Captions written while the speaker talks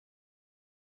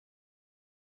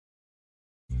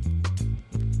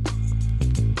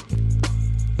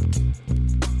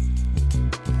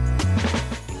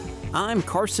I'm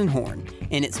Carson Horn,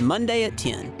 and it's Monday at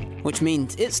 10, which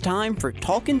means it's time for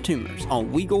Talkin' Tumors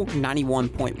on Weagle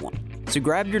 91.1. So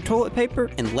grab your toilet paper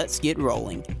and let's get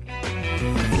rolling.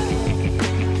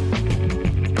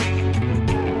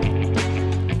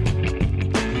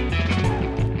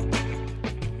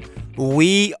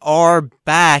 We are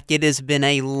back. It has been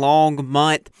a long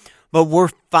month, but we're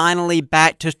finally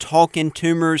back to Talkin'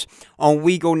 Tumors on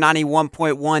Weagle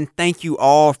 91.1. Thank you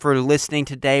all for listening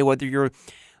today, whether you're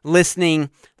listening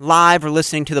live or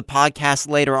listening to the podcast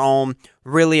later on.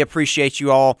 Really appreciate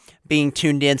you all being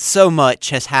tuned in. So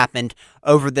much has happened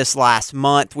over this last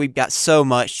month. We've got so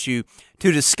much to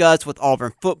discuss with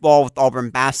Auburn football, with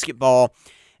Auburn basketball.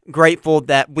 Grateful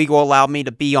that Weagle allowed me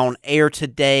to be on air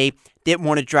today. Didn't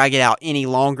want to drag it out any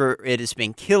longer. It has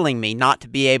been killing me not to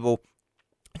be able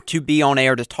to be on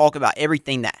air to talk about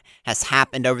everything that has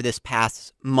happened over this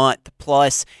past month.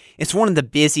 Plus, it's one of the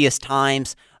busiest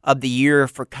times of the year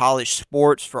for college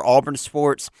sports, for Auburn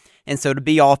sports, and so to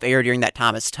be off air during that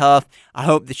time is tough. I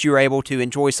hope that you were able to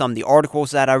enjoy some of the articles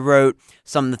that I wrote,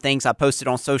 some of the things I posted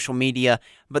on social media,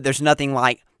 but there's nothing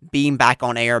like being back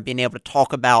on air, being able to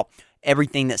talk about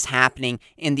everything that's happening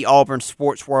in the Auburn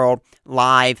sports world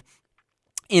live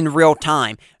in real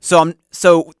time. So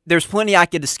there's plenty I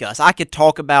could discuss. I could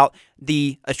talk about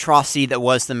the atrocity that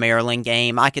was the Maryland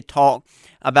game. I could talk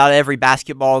about every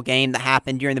basketball game that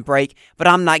happened during the break, but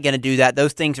I'm not going to do that.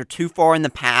 Those things are too far in the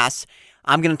past.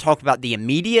 I'm going to talk about the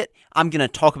immediate. I'm going to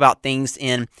talk about things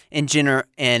in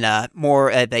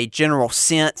more of a general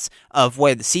sense of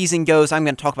where the season goes. I'm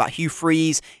going to talk about Hugh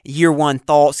Freeze, year one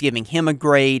thoughts, giving him a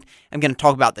grade. I'm going to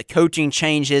talk about the coaching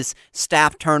changes,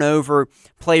 staff turnover,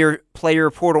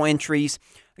 player portal entries.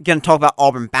 I'm going to talk about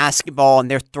Auburn basketball and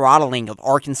their throttling of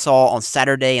Arkansas on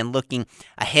Saturday and looking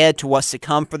ahead to what's to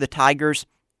come for the Tigers.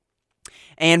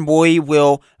 And we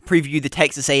will preview the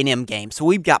Texas A&M game. So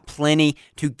we've got plenty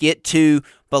to get to,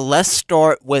 but let's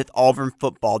start with Auburn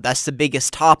football. That's the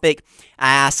biggest topic. I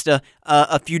asked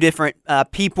a few different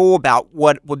people about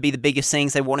what would be the biggest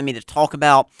things they wanted me to talk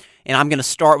about, and I'm going to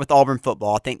start with Auburn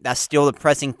football. I think that's still the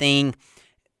pressing thing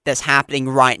that's happening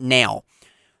right now.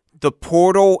 The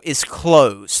portal is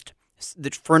closed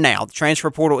for now. The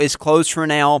transfer portal is closed for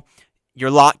now.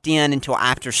 You're locked in until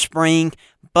after spring,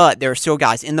 but there are still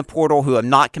guys in the portal who have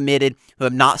not committed, who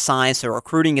have not signed, so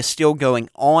recruiting is still going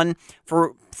on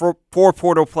for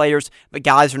portal players, but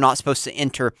guys are not supposed to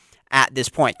enter at this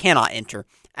point, cannot enter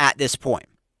at this point.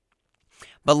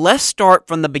 But let's start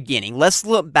from the beginning. Let's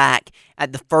look back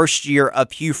at the first year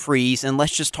of Hugh Freeze, and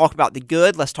let's just talk about the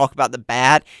good, let's talk about the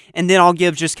bad, and then I'll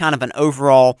give just kind of an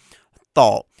overall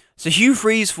thought. So Hugh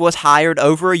Freeze was hired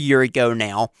over a year ago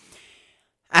now,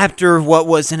 after what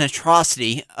was an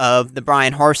atrocity of the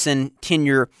Brian Harsin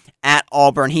tenure at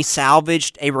Auburn. He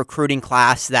salvaged a recruiting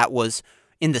class that was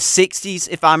in the 60s,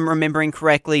 if I'm remembering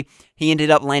correctly. He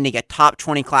ended up landing a top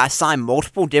 20 class, signed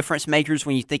multiple difference makers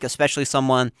when you think especially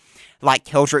someone like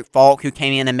Keldrick Falk, who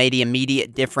came in and made the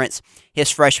immediate difference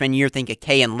his freshman year. Think of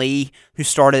Kayan Lee, who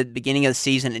started at the beginning of the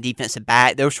season at defensive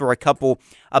back. Those were a couple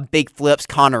of big flips.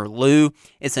 Connor Liu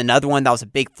is another one that was a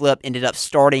big flip, ended up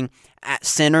starting at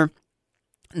center.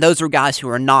 Those were guys who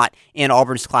are not in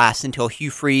Auburn's class until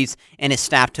Hugh Freeze and his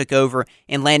staff took over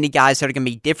and landed guys that are going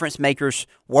to be difference makers,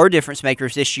 were difference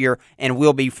makers this year, and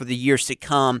will be for the years to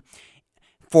come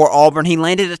for Auburn. He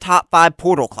landed a top 5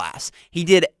 portal class. He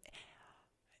did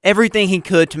everything he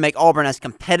could to make Auburn as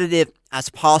competitive as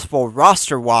possible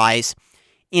roster-wise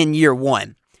in year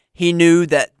one. He knew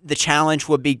that the challenge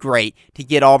would be great to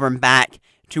get Auburn back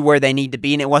to where they need to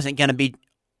be, and it wasn't going to be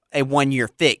a one-year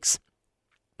fix.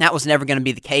 That was never going to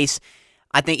be the case.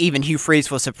 I think even Hugh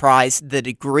Freeze was surprised the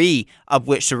degree of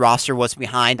which the roster was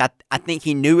behind. I think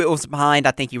he knew it was behind.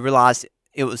 I think he realized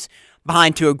it was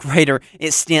behind to a greater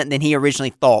extent than he originally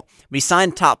thought. But he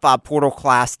signed a top 5 portal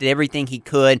class, did everything he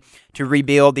could to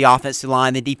rebuild the offensive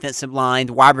line, the defensive line,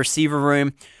 the wide receiver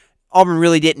room. Auburn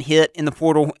really didn't hit in the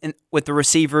portal with the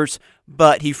receivers,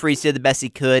 but Hugh Freeze did the best he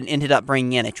could and ended up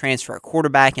bringing in a transfer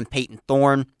quarterback in Peyton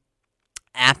Thorne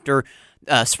after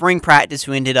spring practice,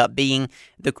 who ended up being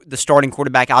the starting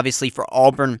quarterback, obviously, for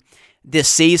Auburn this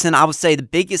season. I would say the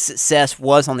biggest success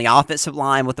was on the offensive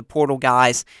line with the portal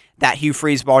guys that Hugh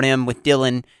Freeze brought in with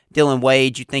Dylan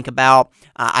Wade. You think about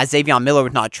Xavier Miller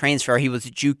was not a transfer. He was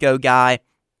a JUCO guy.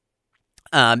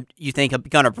 You think of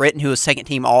Gunnar Britton, who was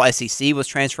second-team All-SEC, was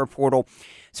transfer portal.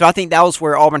 So I think that was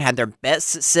where Auburn had their best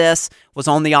success, was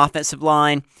on the offensive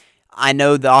line. I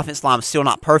know the offensive line was still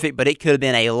not perfect, but it could have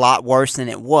been a lot worse than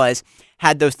it was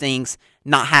had those things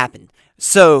not happened.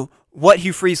 So what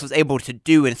Hugh Freeze was able to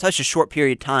do in such a short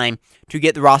period of time to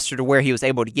get the roster to where he was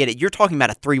able to get it, you're talking about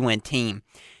a 3-win team.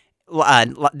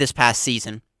 this past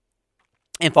season.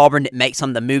 If Auburn didn't make some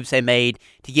of the moves they made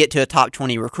to get to a top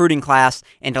 20 recruiting class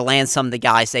and to land some of the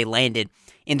guys they landed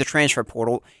in the transfer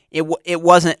portal, it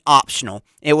wasn't optional.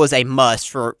 It was a must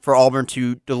for Auburn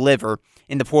to deliver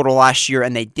in the portal last year,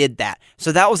 and they did that.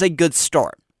 So that was a good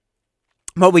start.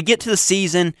 But we get to the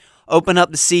season, open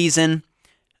up the season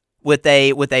with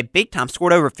a big time,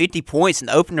 scored over 50 points in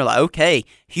the opener. Like, okay,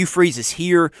 Hugh Freeze is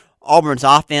here. Auburn's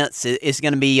offense is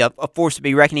going to be a force to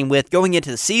be reckoning with. Going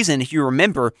into the season, if you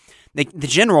remember, the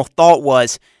general thought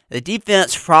was the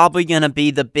defense probably going to be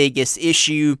the biggest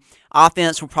issue.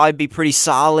 Offense will probably be pretty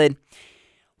solid.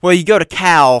 Well, you go to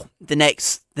Cal the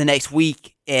next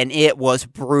week, and it was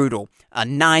brutal. A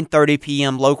 9:30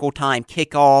 p.m. local time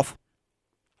kickoff.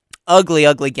 Ugly,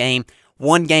 ugly game.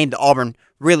 One game that Auburn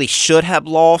really should have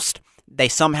lost. They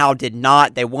somehow did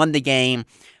not. They won the game.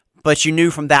 But you knew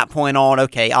from that point on,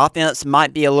 okay, offense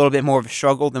might be a little bit more of a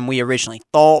struggle than we originally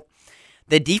thought.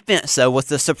 The defense, though, was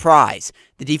the surprise.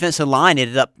 The defensive line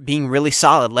ended up being really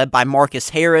solid, led by Marcus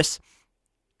Harris.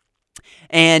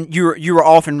 And you were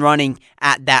off and running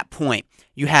at that point.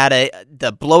 You had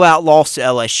the blowout loss to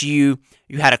LSU.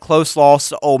 You had a close loss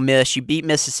to Ole Miss. You beat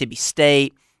Mississippi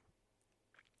State.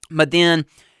 But then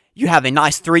you have a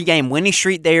nice 3-game winning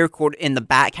streak there in the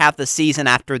back half of the season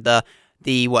after the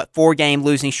 4-game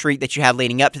losing streak that you had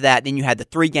leading up to that. Then you had the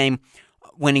 3-game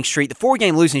winning streak. The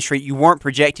 4-game losing streak, you weren't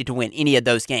projected to win any of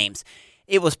those games.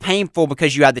 It was painful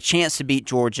because you had the chance to beat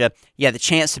Georgia, you had the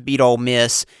chance to beat Ole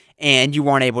Miss, and you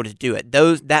weren't able to do it.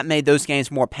 That made those games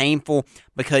more painful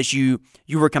because you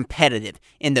were competitive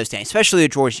in those games, especially the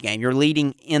Georgia game. You're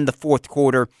leading in the fourth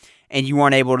quarter, and you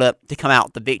weren't able to come out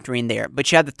with the victory in there.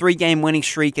 But you had the 3-game winning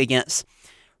streak against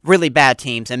really bad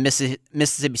teams, and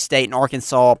Mississippi State and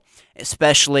Arkansas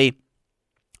especially.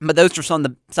 But those were some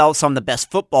of the best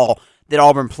football that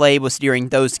Auburn played was during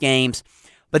those games.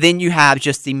 But then you have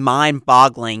just the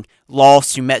mind-boggling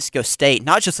loss to New Mexico State.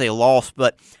 Not just a loss,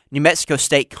 but New Mexico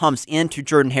State comes into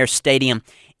Jordan-Hare Stadium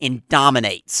and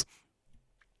dominates.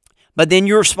 But then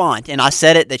you respond, and I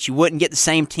said it, that you wouldn't get the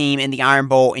same team in the Iron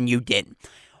Bowl, and you didn't.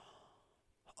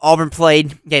 Auburn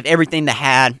gave everything they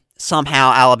had.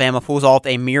 Somehow Alabama pulls off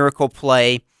a miracle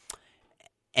play,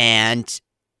 and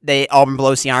Auburn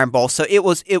blows the Iron Bowl. So it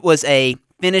was a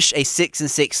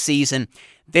 6-6 season.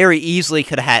 Very easily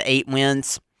could have had 8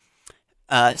 wins.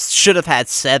 Should have had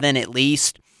 7 at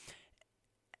least.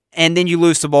 And then you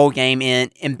lose the bowl game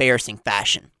in embarrassing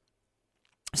fashion.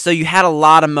 So you had a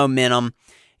lot of momentum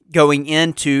going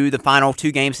into the final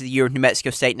 2 games of the year with New Mexico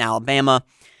State and Alabama.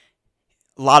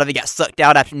 A lot of it got sucked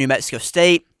out after New Mexico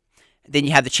State. Then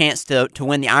you have the chance to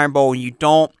win the Iron Bowl and you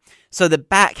don't. So the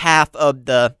back half of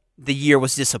the year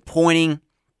was disappointing.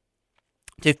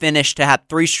 To have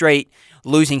 3 straight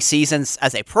losing seasons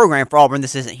as a program for Auburn.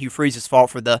 This isn't Hugh Freeze's fault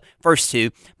for the first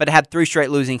 2, but to have 3 straight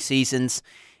losing seasons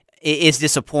is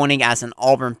disappointing as an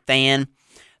Auburn fan.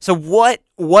 So what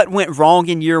went wrong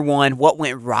in year 1? What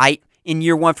went right in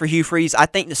year 1 for Hugh Freeze? I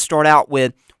think to start out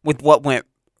with what went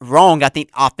wrong, I think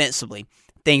offensively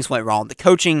things went wrong. The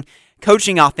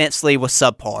coaching offensively was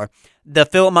subpar. The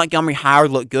Philip Montgomery hire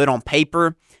looked good on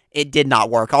paper. It did not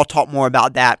work. I'll talk more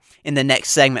about that in the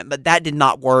next segment, but that did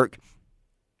not work.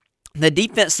 The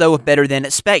defense, though, was better than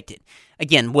expected.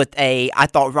 Again, I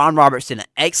thought Ron Roberts did an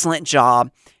excellent job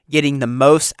getting the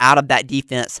most out of that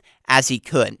defense as he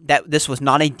could. This was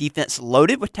not a defense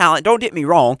loaded with talent. Don't get me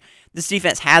wrong. This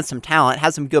defense had some talent,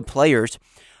 had some good players,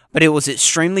 but it was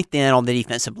extremely thin on the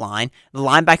defensive line. The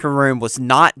linebacker room was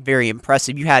not very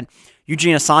impressive. You had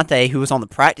Eugene Asante, who was on the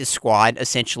practice squad,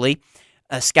 essentially,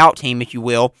 a scout team, if you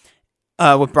will,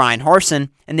 with Brian Harsin,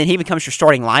 and then he becomes your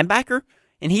starting linebacker,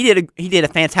 and he did a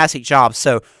fantastic job.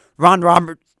 So Ron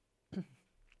Roberts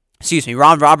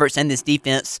and this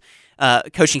defense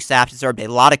coaching staff deserved a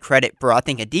lot of credit for, I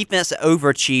think, a defense that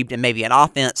overachieved and maybe an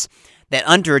offense that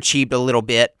underachieved a little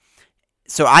bit.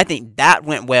 So I think that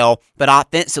went well, but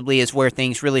offensively is where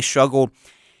things really struggled.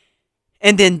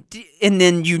 And then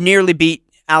you nearly beat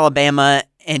Alabama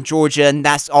and Georgia, and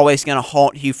that's always going to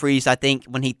haunt Hugh Freeze, I think,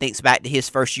 when he thinks back to his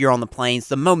first year on the Plains.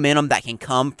 The momentum that can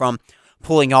come from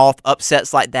pulling off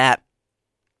upsets like that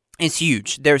is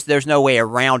huge. There's no way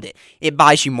around it. It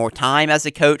buys you more time as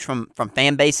a coach from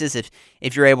fan bases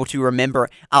if you're able to remember.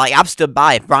 I've stood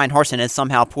by if Brian Harsin had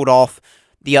somehow pulled off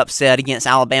the upset against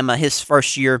Alabama his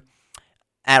first year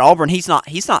at Auburn. He's not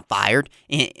fired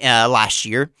last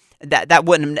year. That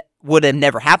would have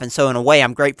never happened. So in a way,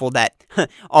 I'm grateful that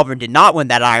Auburn did not win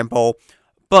that Iron Bowl.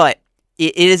 But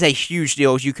it is a huge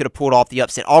deal. You could have pulled off the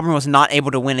upset. Auburn was not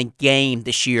able to win a game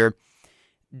this year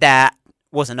that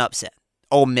was an upset.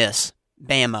 Ole Miss,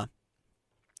 Bama,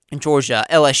 Georgia,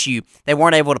 LSU, they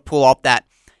weren't able to pull off that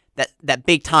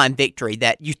big time victory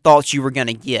that you thought you were going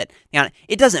to get. Now,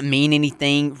 it doesn't mean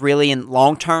anything really in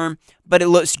long term, but it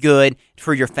looks good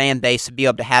for your fan base to be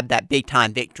able to have that big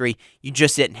time victory. You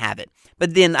just didn't have it.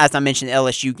 But then, as I mentioned, the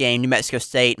LSU game, New Mexico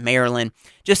State, Maryland,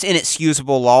 just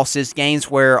inexcusable losses,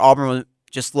 games where Auburn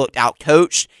just looked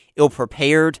out-coached,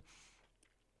 ill-prepared,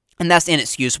 and that's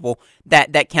inexcusable.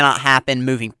 That cannot happen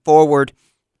moving forward.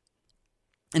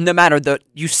 And no matter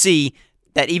you see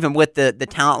that even with the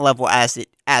talent level as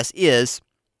is,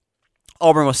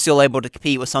 Auburn was still able to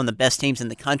compete with some of the best teams in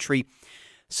the country.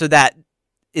 So that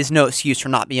is no excuse for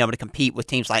not being able to compete with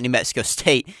teams like New Mexico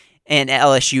State and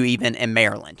LSU even and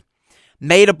Maryland.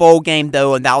 Made a bowl game,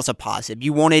 though, and that was a positive.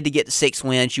 You wanted to get the 6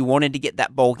 wins. You wanted to get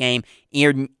that bowl game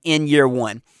in year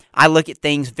one. I look at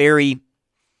things very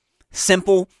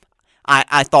simple.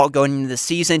 I thought going into the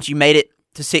season, you made it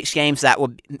to 6 wins, that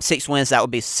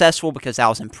would be successful because that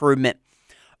was improvement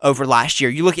over last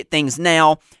year. You look at things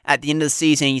now, at the end of the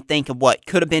season, you think of what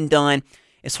could have been done.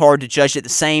 It's hard to judge it the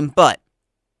same, but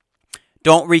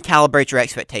don't recalibrate your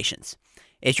expectations.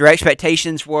 If your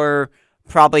expectations were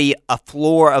probably a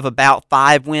floor of about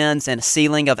 5 wins and a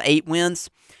ceiling of 8 wins,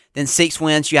 then 6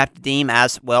 wins you have to deem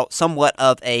as, well, somewhat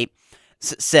of a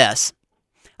success.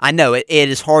 I know it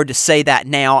is hard to say that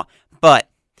now, but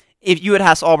if you had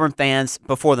asked Auburn fans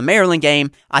before the Maryland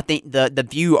game, I think the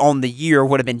view on the year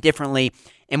would have been differently,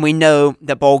 and we know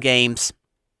that bowl games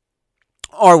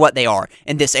are what they are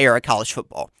in this era of college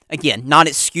football. Again, not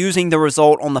excusing the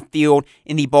result on the field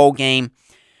in the bowl game,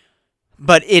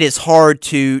 but it is hard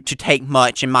to take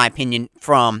much, in my opinion,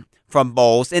 from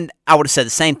bowls. And I would have said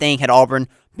the same thing had Auburn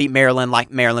beat Maryland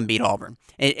like Maryland beat Auburn.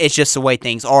 It's just the way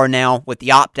things are now with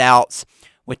the opt-outs,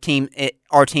 with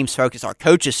our team's focus, our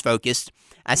coaches' focused,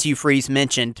 as Hugh Freeze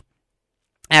mentioned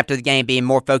after the game, being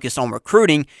more focused on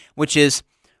recruiting, which is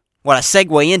what I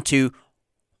segue into.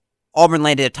 Auburn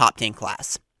landed a top 10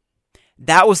 class.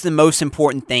 That was the most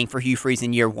important thing for Hugh Freeze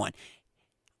in year one.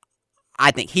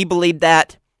 I think he believed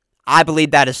that. I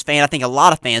believe that as a fan. I think a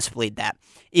lot of fans believe that.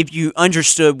 If you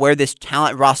understood where this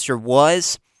talent roster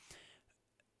was,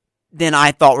 then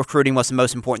I thought recruiting was the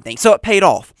most important thing. So it paid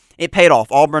off.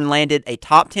 Auburn landed a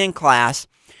top 10 class,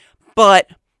 but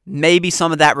maybe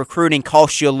some of that recruiting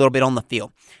cost you a little bit on the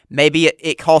field. Maybe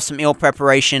it cost some ill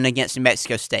preparation against New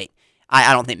Mexico State.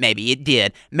 I don't think maybe it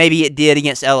did. Maybe it did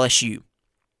against LSU.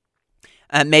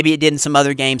 Maybe it did in some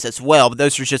other games as well, but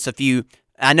those are just a few.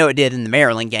 I know it did in the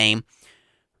Maryland game.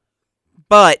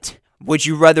 But would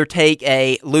you rather take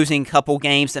a losing couple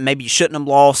games that maybe you shouldn't have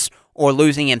lost, or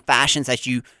losing in fashions that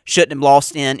you shouldn't have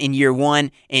lost in year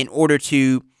one, in order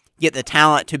to get the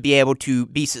talent to be able to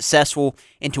be successful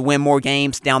and to win more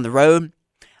games down the road?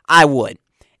 I would.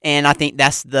 And I think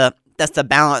that's the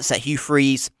balance that Hugh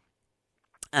Freeze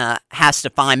has to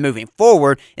find moving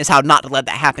forward, is how not to let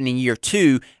that happen in year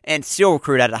two and still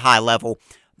recruit at a high level.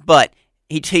 But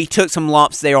he took some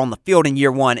lumps there on the field in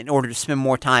year one in order to spend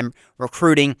more time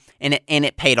recruiting, and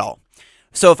it paid off.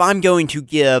 So if I'm going to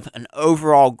give an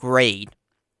overall grade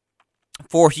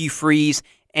for Hugh Freeze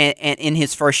and in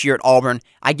his first year at Auburn,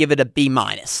 I give it a B-.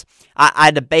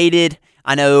 I debated.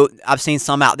 I know I've seen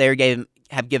some out there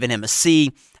have given him a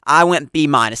C. I went B-.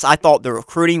 I thought the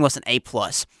recruiting was an A+.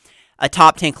 A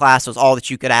top 10 class was all that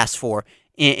you could ask for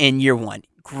in year one.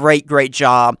 Great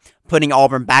job putting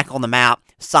Auburn back on the map,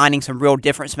 signing some real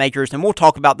difference makers, and we'll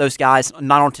talk about those guys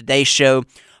not on today's show,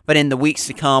 but in the weeks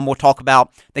to come. We'll talk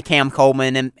about the Cam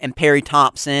Coleman and Perry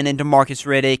Thompson and DeMarcus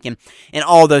Riddick and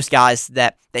all those guys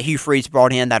that Hugh Freeze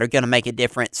brought in that are going to make a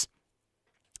difference.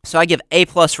 So I give A+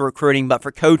 for recruiting, but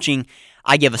for coaching,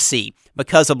 I give a C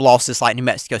because of losses like New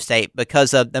Mexico State,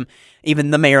 because of even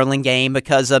the Maryland game,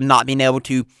 because of not being able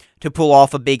to pull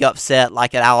off a big upset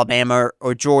like at Alabama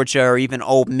or Georgia or even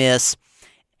Ole Miss.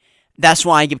 That's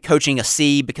why I give coaching a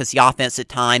C, because the offense at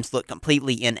times looked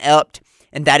completely inept,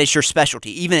 and that is your specialty.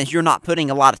 Even if you're not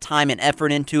putting a lot of time and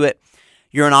effort into it,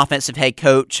 you're an offensive head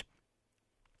coach,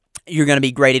 you're going to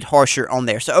be graded harsher on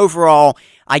there. So overall,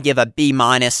 I give a B-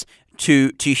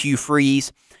 to Hugh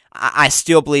Freeze. I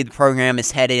still believe the program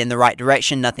is headed in the right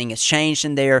direction. Nothing has changed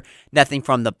in there. Nothing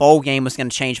from the bowl game was going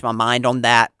to change my mind on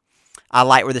that. I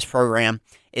like where this program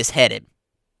is headed.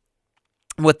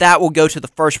 With that, we'll go to the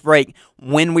first break.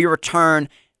 When we return,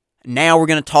 now we're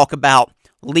going to talk about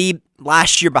leave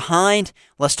last year behind.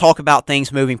 Let's talk about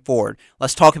things moving forward.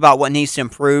 Let's talk about what needs to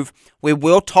improve. We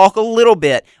will talk a little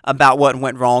bit about what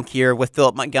went wrong here with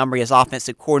Philip Montgomery as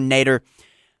offensive coordinator.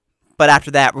 But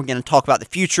after that, we're going to talk about the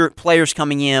future, players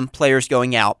coming in, players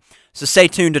going out. So stay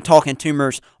tuned to Talkin'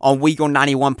 Tumors on Weagle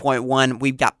 91.1.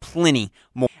 We've got plenty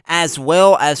more, as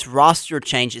well as roster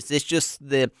changes. It's just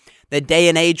the day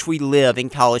and age we live in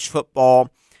college football.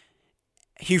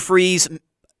 Hugh Freeze,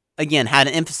 again, had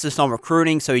an emphasis on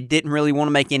recruiting, so he didn't really want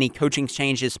to make any coaching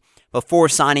changes before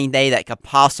signing day that could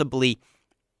possibly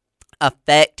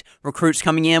affect recruits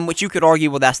coming in, which you could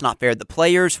argue, well, that's not fair to the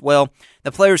players. Well,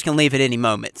 the players can leave at any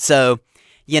moment. So,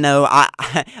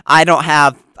 I don't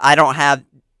have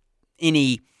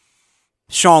any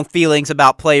strong feelings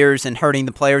about players and hurting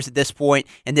the players at this point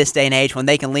in this day and age. When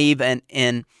they can leave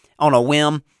and on a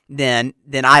whim, then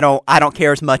I don't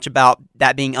care as much about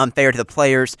that being unfair to the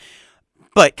players.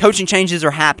 But coaching changes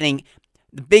are happening.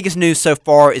 The biggest news so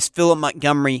far is Philip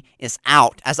Montgomery is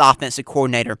out as offensive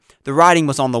coordinator. The writing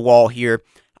was on the wall here.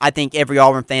 I think every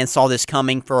Auburn fan saw this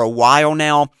coming for a while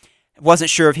now. Wasn't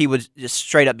sure if he would just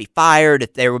straight up be fired,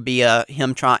 if there would be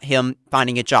him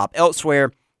finding a job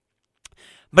elsewhere.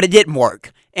 But it didn't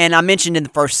work. And I mentioned in the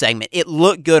first segment, it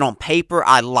looked good on paper.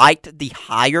 I liked the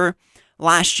hire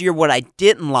last year. What I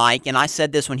didn't like, and I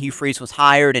said this when Hugh Freeze was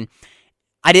hired, and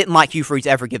I didn't like Hugh Freeze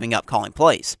ever giving up calling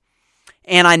plays.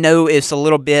 And I know it's a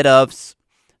little bit of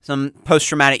some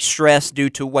post-traumatic stress due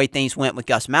to the way things went with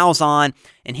Gus Malzahn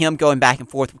and him going back and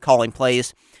forth with calling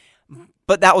plays.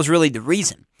 But that was really the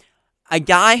reason. A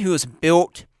guy who has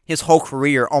built his whole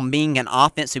career on being an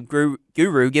offensive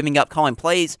guru, giving up calling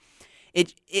plays,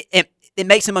 it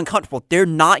makes them uncomfortable. They're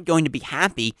not going to be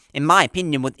happy, in my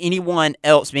opinion, with anyone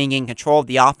else being in control of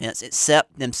the offense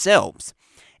except themselves.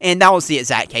 And that was the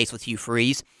exact case with Hugh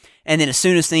Freeze. And then as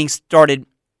soon as things started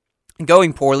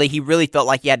going poorly, he really felt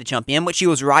like he had to jump in, which he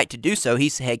was right to do so.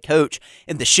 He's the head coach.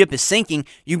 If the ship is sinking,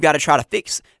 you've got to try to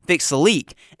fix the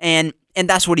leak. And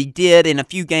that's what he did in a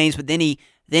few games, but then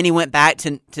he went back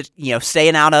to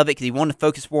staying out of it because he wanted to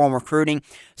focus more on recruiting.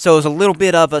 So it was a little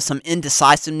bit of some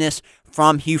indecisiveness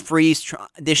from Hugh Freeze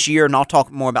this year, and I'll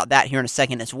talk more about that here in a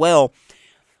second as well.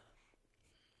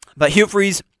 But Hugh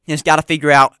Freeze has got to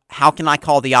figure out, how can I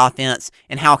call the offense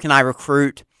and how can I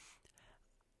recruit?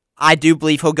 I do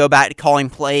believe he'll go back to calling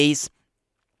plays.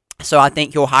 So I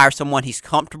think he'll hire someone he's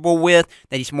comfortable with,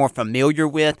 that he's more familiar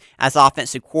with as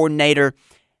offensive coordinator,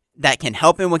 that can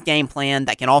help him with game plan,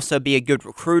 that can also be a good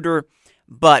recruiter,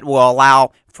 but will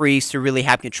allow Freeze to really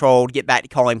have control, to get back to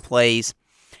calling plays.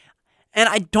 And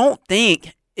I don't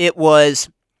think it was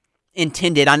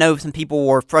intended. I know some people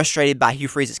were frustrated by Hugh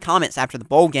Freeze's comments after the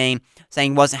bowl game,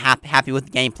 saying he wasn't happy with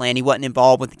the game plan, he wasn't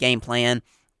involved with the game plan.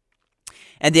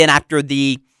 And then after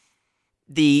the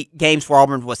games where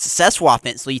Auburn was successful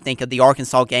offensively, you think of the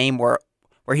Arkansas game where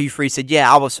Hugh Freeze said,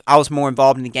 I was more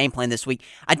involved in the game plan this week.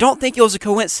 I don't think it was a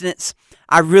coincidence.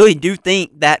 I really do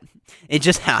think that it's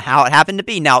just how it happened to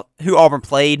be. Now, who Auburn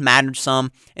played mattered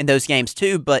some in those games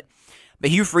too, but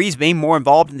Hugh Freeze being more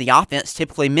involved in the offense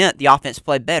typically meant the offense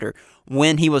played better.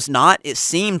 When he was not, it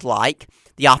seemed like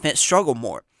the offense struggled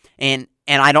more. And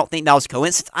I don't think that was a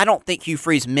coincidence. I don't think Hugh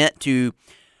Freeze meant to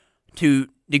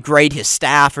degrade his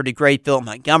staff or degrade Philip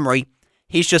Montgomery.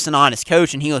 He's just an honest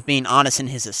coach, and he was being honest in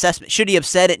his assessment. Should he have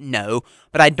said it? No,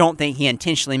 but I don't think he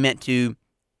intentionally meant to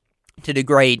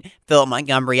degrade Philip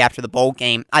Montgomery after the bowl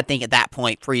game. I think at that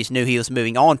point, Freeze knew he was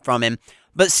moving on from him,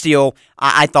 but still,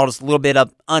 I thought it was a little bit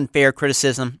of unfair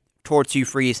criticism towards Hugh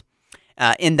Freeze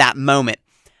in that moment.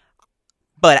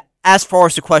 But as far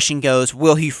as the question goes,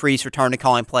 will Hugh Freeze return to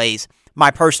calling plays?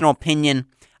 My personal opinion,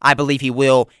 I believe he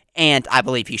will, and I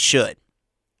believe he should.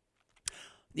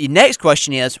 The next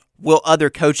question is, will other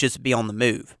coaches be on the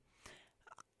move?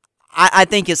 I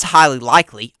think it's highly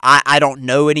likely. I don't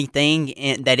know anything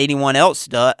that anyone else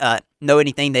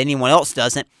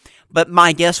doesn't, but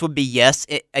my guess would be yes.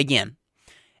 Then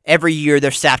every year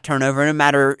there's staff turnover. No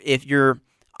matter if you're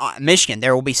Michigan,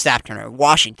 there will be staff turnover.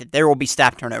 Washington, there will be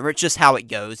staff turnover. It's just how it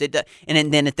goes.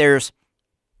 And then if there's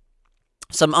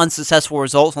some unsuccessful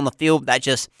results on the field, that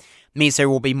just means there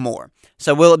will be more.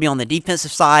 So will it be on the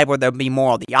defensive side, or there'll be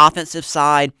more on the offensive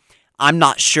side? I'm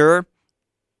not sure,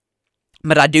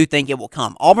 but I do think it will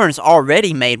come. Auburn has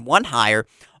already made one hire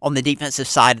on the defensive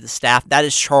side of the staff. That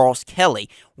is Charles Kelly.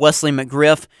 Wesley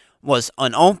McGriff was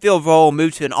an on-field role,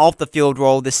 moved to an off-the-field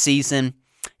role this season,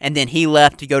 and then he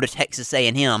left to go to Texas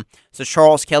A&M. So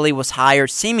Charles Kelly was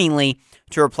hired seemingly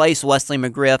to replace Wesley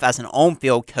McGriff as an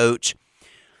on-field coach.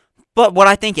 But what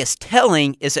I think is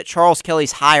telling is that Charles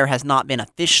Kelly's hire has not been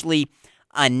officially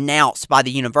announced by the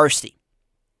university.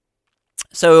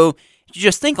 So you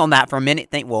just think on that for a minute,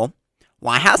 think, well,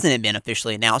 why hasn't it been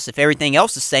officially announced? If everything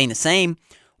else is staying the same,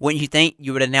 wouldn't you think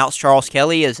you would announce Charles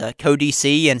Kelly as a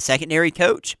co-DC and secondary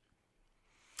coach?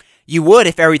 You would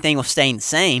if everything was staying the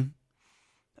same.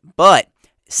 But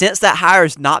since that hire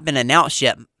has not been announced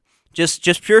yet,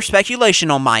 Just pure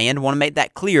speculation on my end. Want to make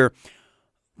that clear.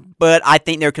 But I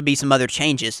think there could be some other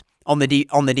changes on the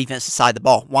defensive side of the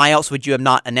ball. Why else would you have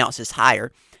not announced his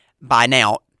hire by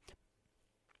now?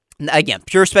 Again,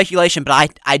 pure speculation,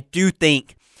 but I do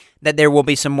think that there will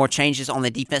be some more changes on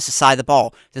the defensive side of the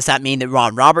ball. Does that mean that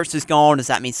Ron Roberts is gone? Does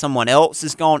that mean someone else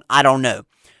is gone? I don't know.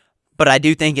 But I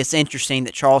do think it's interesting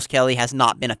that Charles Kelly has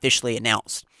not been officially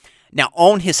announced. Now,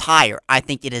 on his hire, I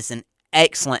think it is an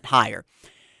excellent hire.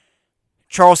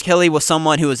 Charles Kelly was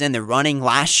someone who was in the running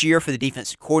last year for the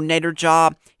defensive coordinator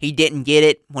job. He didn't get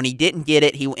it. When he didn't get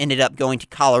it, he ended up going to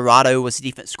Colorado, was the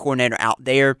defensive coordinator out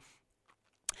there.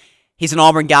 He's an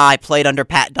Auburn guy, played under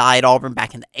Pat Dye at Auburn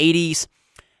back in the 80s.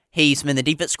 He's been the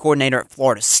defensive coordinator at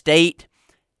Florida State.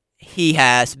 He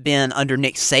has been under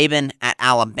Nick Saban at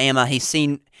Alabama. He's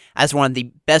seen as one of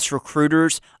the best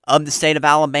recruiters of the state of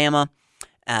Alabama.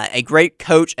 A great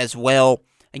coach as well.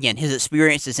 Again, his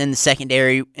experience is in the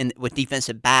secondary with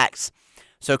defensive backs.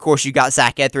 So, of course, you got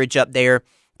Zach Etheridge up there,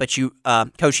 but you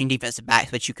coaching defensive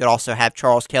backs. But you could also have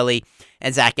Charles Kelly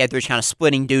and Zach Etheridge kind of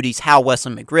splitting duties, how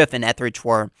Wesley McGriff and Etheridge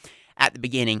were at the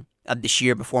beginning of this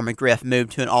year before McGriff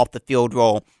moved to an off-the-field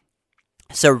role.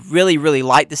 So, really, really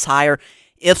like this hire.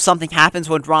 If something happens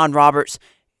with Ron Roberts,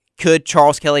 could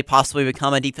Charles Kelly possibly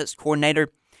become a defensive coordinator?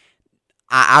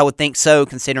 I would think so,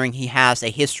 considering he has a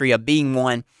history of being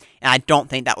one, and I don't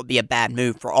think that would be a bad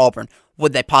move for Auburn.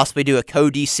 Would they possibly do a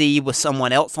co-DC with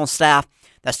someone else on staff?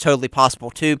 That's totally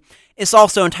possible, too. It's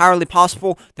also entirely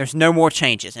possible there's no more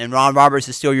changes, and Ron Roberts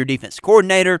is still your defense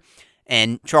coordinator,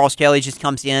 and Charles Kelly just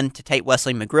comes in to take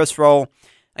Wesley McGriff's role.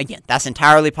 Again, that's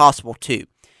entirely possible, too.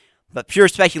 But pure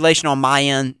speculation on my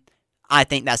end, I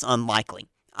think that's unlikely.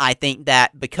 I think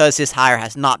that because his hire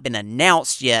has not been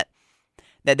announced yet,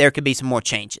 that there could be some more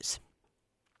changes.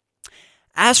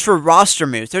 As for roster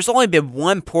moves, there's only been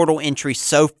one portal entry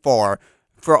so far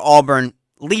for Auburn,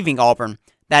 leaving Auburn,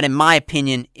 that in my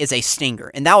opinion is a stinger,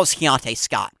 and that was Keontae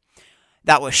Scott.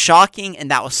 That was shocking,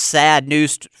 and that was sad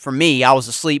news for me. I was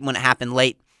asleep when it happened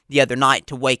late the other night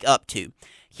to wake up to.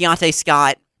 Keontae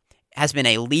Scott has been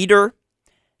a leader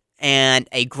and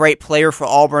a great player for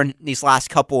Auburn these last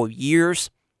couple of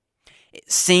years. It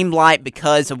seemed like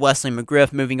because of Wesley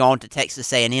McGriff moving on to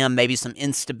Texas A&M, maybe some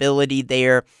instability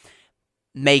there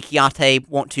made Keontae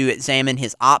want to examine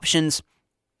his options,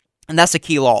 and that's a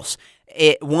key loss.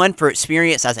 One, for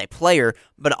experience as a player,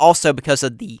 but also because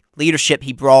of the leadership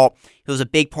he brought. He was a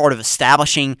big part of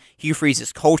establishing Hugh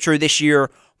Freeze's culture this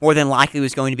year. More than likely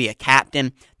was going to be a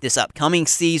captain this upcoming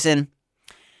season.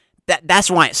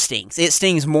 That's why it stings. It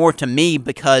stings more to me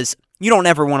because you don't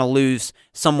ever want to lose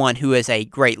someone who is a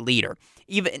great leader.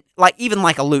 Even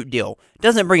like a Luke Deal.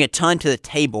 Doesn't bring a ton to the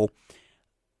table.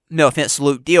 No offense to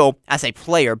Luke Deal as a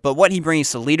player, but what he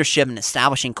brings to leadership and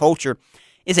establishing culture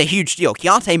is a huge deal.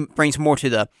 Keontae brings more to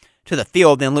the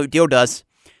field than Luke Deal does,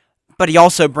 but he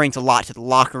also brings a lot to the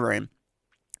locker room.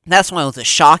 That's why it was a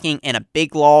shocking and a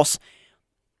big loss.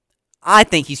 I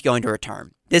think he's going to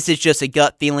return. This is just a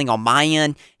gut feeling on my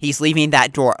end. He's leaving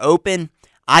that door open.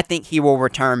 I think he will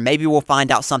return. Maybe we'll find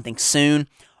out something soon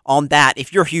on that.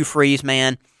 If you're Hugh Freeze,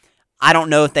 man, I don't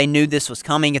know if they knew this was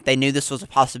coming, if they knew this was a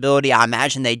possibility. I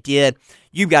imagine they did.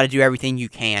 You've got to do everything you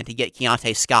can to get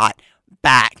Keontae Scott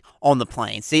back on the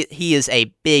Plains. He is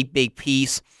a big, big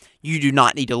piece. You do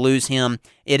not need to lose him.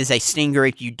 It is a stinger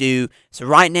if you do. So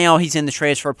right now, he's in the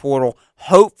transfer portal.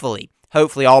 Hopefully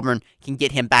Auburn can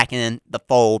get him back in the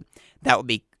fold. That would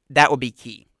be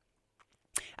key.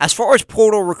 As far as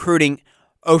portal recruiting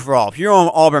overall, if you're on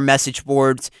Auburn message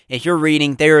boards, if you're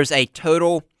reading, there is a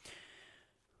total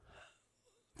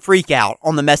freak out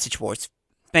on the message boards.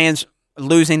 Fans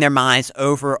losing their minds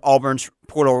over Auburn's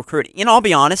portal recruiting. And I'll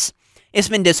be honest, it's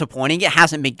been disappointing. It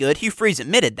hasn't been good. Hugh Freeze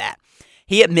admitted that.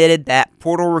 He admitted that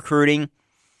portal recruiting,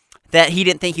 that he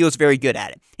didn't think he was very good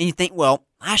at it. And you think, well,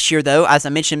 last year, though, as I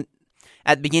mentioned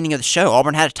at the beginning of the show,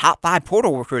 Auburn had a top 5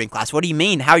 portal recruiting class. What do you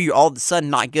mean? How are you all of a sudden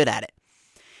not good at it?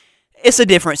 It's a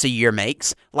difference a year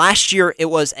makes. Last year, it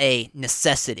was a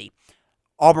necessity.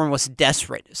 Auburn was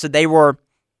desperate. So they were,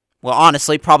 well,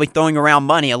 honestly, probably throwing around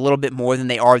money a little bit more than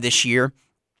they are this year.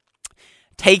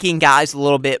 Taking guys a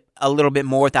little bit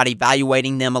more without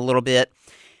evaluating them a little bit.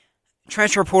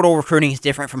 Transfer portal recruiting is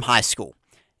different from high school.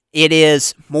 It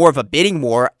is more of a bidding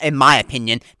war, in my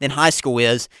opinion, than high school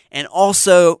is. And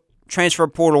also, transfer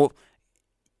portal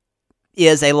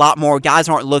is a lot more. Guys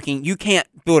aren't looking. You can't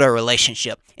build a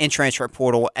relationship in transfer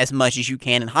portal as much as you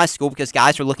can in high school because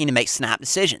guys are looking to make snap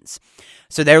decisions.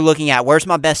 So they're looking at, where's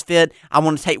my best fit? I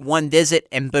want to take one visit,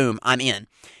 and boom, I'm in.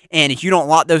 And if you don't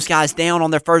lock those guys down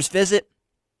on their first visit,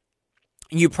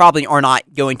 you probably are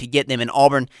not going to get them. And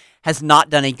Auburn has not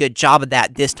done a good job of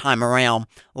that this time around,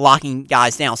 locking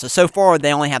guys down. So far,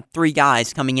 they only have 3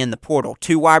 guys coming in the portal,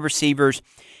 2 wide receivers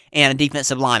and a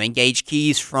defensive lineman. Gage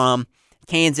Keys from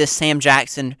Kansas, Sam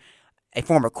Jackson, a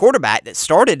former quarterback that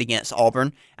started against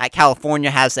Auburn at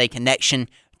California, has a connection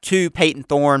to Peyton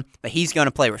Thorne, but he's going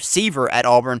to play receiver at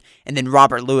Auburn, and then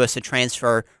Robert Lewis, a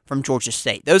transfer from Georgia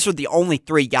State. Those are the only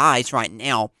 3 guys right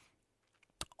now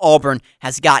Auburn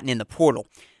has gotten in the portal.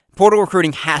 Portal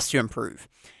recruiting has to improve.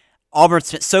 Auburn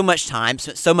spent so much time,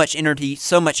 spent so much energy,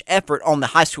 so much effort on the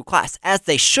high school class, as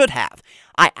they should have.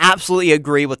 I absolutely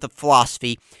agree with the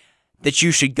philosophy that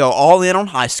you should go all in on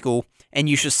high school and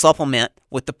you should supplement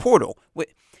with the portal.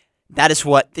 That is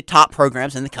what the top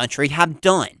programs in the country have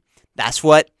done. That's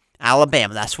what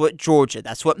Alabama, that's what Georgia,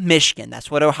 that's what Michigan, that's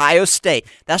what Ohio State,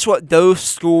 that's what those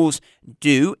schools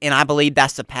do, and I believe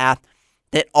that's the path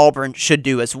that Auburn should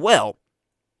do as well.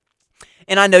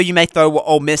 And I know you may throw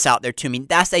Ole Miss out there to me.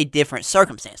 That's a different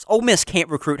circumstance. Ole Miss can't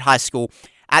recruit high school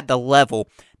at the level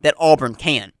that Auburn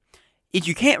can. If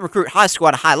you can't recruit high school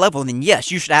at a high level, then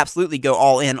yes, you should absolutely go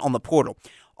all in on the portal.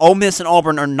 Ole Miss and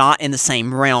Auburn are not in the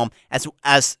same realm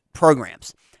as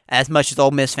programs, as much as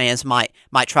Ole Miss fans might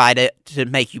try to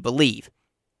make you believe.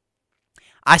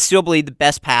 I still believe the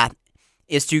best path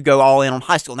is to go all in on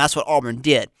high school, and that's what Auburn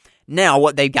did. Now,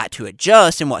 what they've got to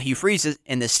adjust, and what Hugh Freeze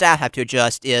and the staff have to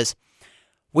adjust, is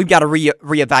we've got to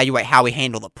reevaluate how we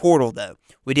handle the portal, though.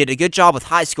 We did a good job with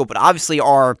high school, but obviously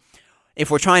if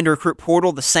we're trying to recruit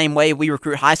portal the same way we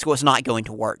recruit high school, it's not going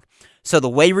to work. So the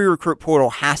way we recruit portal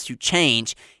has to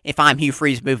change if I'm Hugh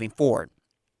Freeze moving forward.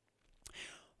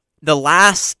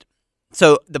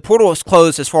 So the portal is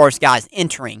closed as far as guys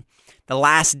entering. The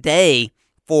last day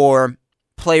for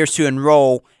players to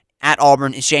enroll at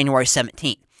Auburn is January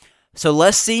 17th. So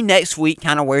let's see next week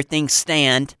kind of where things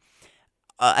stand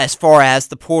as far as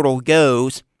the portal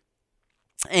goes,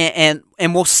 and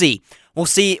we'll see. We'll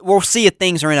see if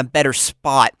things are in a better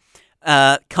spot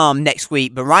come next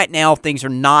week. But right now, things are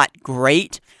not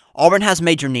great. Auburn has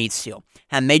major needs still.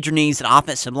 Have major needs at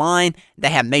offensive line. They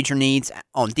have major needs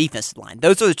on defensive line.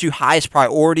 Those are the 2 highest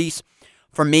priorities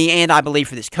for me, and I believe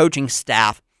for this coaching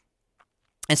staff.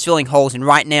 It's filling holes, and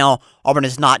right now, Auburn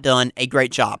has not done a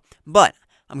great job. But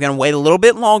I'm going to wait a little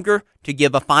bit longer to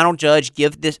give a final judge,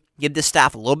 give this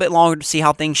staff a little bit longer to see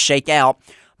how things shake out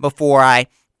before I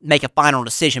make a final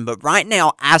decision. But right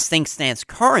now, as things stand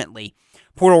currently,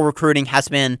 portal recruiting has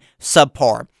been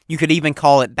subpar. You could even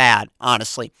call it bad,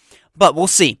 honestly. But we'll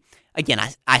see. Again,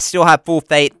 I still have full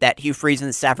faith that Hugh Freeze and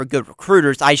the staff are good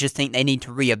recruiters. I just think they need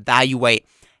to reevaluate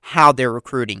how they're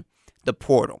recruiting the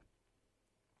portal.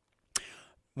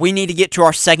 We need to get to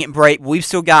our second break. We've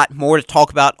still got more to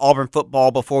talk about Auburn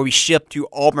football before we shift to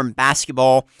Auburn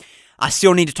basketball. I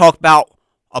still need to talk about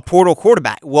a portal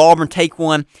quarterback. Will Auburn take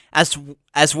one, as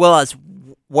well as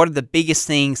what are the biggest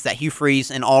things that Hugh Freeze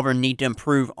and Auburn need to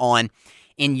improve on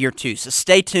in year 2. So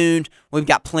stay tuned. We've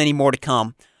got plenty more to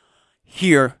come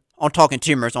here on Talkin'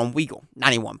 Tumors on Weagle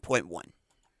 91.1.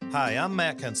 Hi, I'm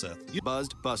Matt Kenseth.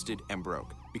 Buzzed, busted, and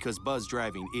broke, because buzz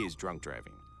driving is drunk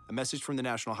driving. A message from the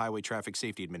National Highway Traffic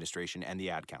Safety Administration and the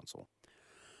Ad Council.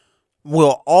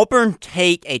 Will Auburn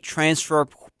take a transfer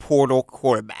portal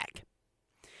quarterback?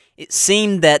 It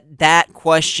seemed that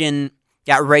question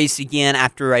got raised again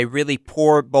after a really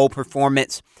poor bowl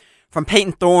performance from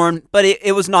Peyton Thorne, but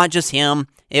it was not just him.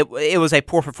 It was a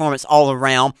poor performance all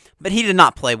around, but he did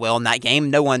not play well in that game.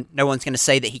 No one's going to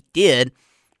say that he did.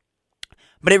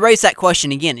 But it raised that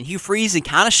question again, and Hugh Freeze had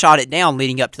kind of shot it down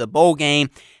leading up to the bowl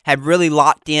game, had really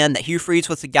locked in that Hugh Freeze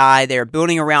was the guy. They were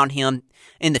building around him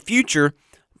in the future.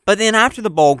 But then after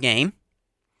the bowl game,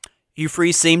 Hugh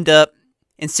Freeze seemed to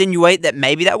insinuate that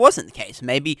maybe that wasn't the case.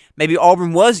 Maybe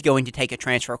Auburn was going to take a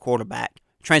transfer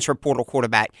portal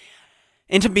quarterback.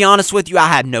 And to be honest with you, I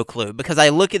have no clue, because I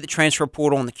look at the transfer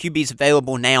portal and the QBs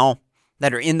available now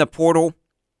that are in the portal.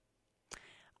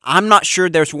 I'm not sure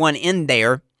there's one in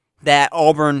there that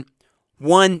Auburn,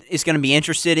 1, is going to be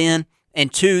interested in,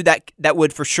 and 2, that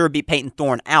would for sure be Peyton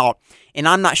Thorne out. And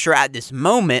I'm not sure at this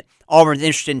moment Auburn's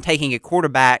interested in taking a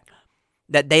quarterback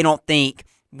that they don't think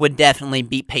would definitely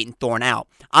beat Peyton Thorne out.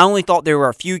 I only thought there were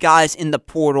a few guys in the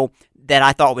portal that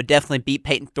I thought would definitely beat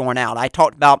Peyton Thorne out. I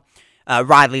talked about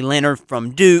Riley Leonard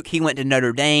from Duke. He went to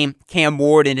Notre Dame. Cam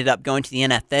Ward ended up going to the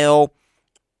NFL.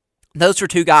 Those were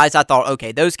 2 guys I thought,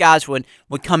 okay, those guys would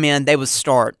come in, they would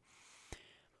start.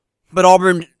 But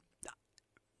Auburn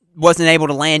wasn't able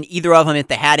to land either of them. If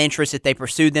they had interest, if they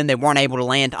pursued them, they weren't able to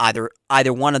land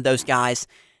either one of those guys.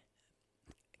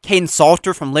 Caden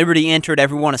Salter from Liberty entered.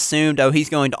 Everyone assumed, he's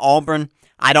going to Auburn.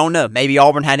 I don't know. Maybe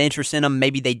Auburn had interest in him.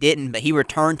 Maybe they didn't. But he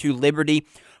returned to Liberty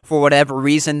for whatever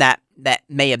reason. That that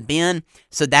may have been.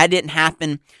 So that didn't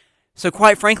happen. So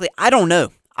quite frankly, I don't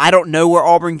know. I don't know where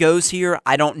Auburn goes here.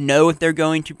 I don't know if they're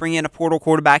going to bring in a portal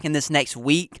quarterback in this next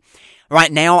week.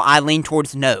 Right now, I lean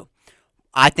towards no.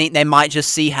 I think they might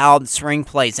just see how the spring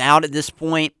plays out at this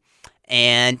point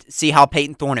and see how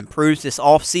Peyton Thorne improves this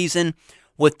offseason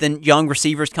with the young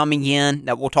receivers coming in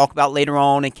that we'll talk about later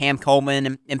on, and Cam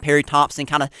Coleman and Perry Thompson,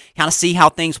 kind of see how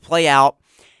things play out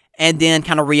and then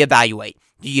kind of reevaluate.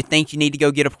 Do you think you need to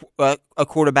go get a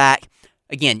quarterback?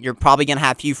 Again, you're probably going to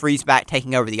have Hugh Freeze back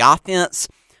taking over the offense.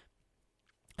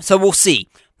 So we'll see.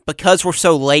 Because we're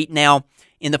so late now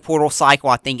in the portal cycle,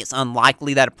 I think it's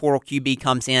unlikely that a portal QB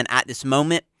comes in at this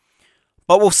moment.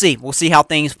 But we'll see. We'll see how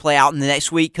things play out in the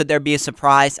next week. Could there be a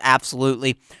surprise?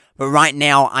 Absolutely. But right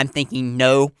now, I'm thinking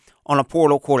no on a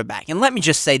portal quarterback. And let me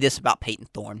just say this about Peyton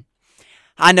Thorne.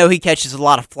 I know he catches a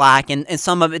lot of flack, and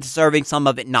some of it deserving, some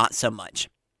of it not so much.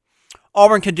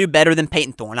 Auburn could do better than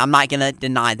Peyton Thorne. I'm not going to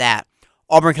deny that.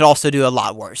 Auburn could also do a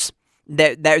lot worse.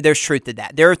 There's truth to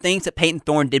that. There are things that Peyton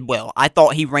Thorne did well. I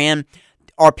thought he ran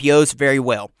RPOs very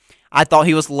well. I thought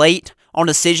he was late on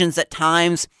decisions at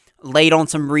times, late on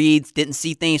some reads, didn't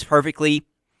see things perfectly.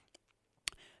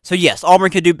 So yes,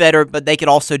 Auburn could do better, but they could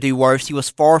also do worse. He was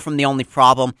far from the only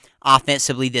problem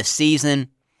offensively this season.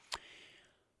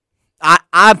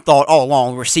 I've thought all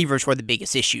along receivers were the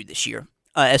biggest issue this year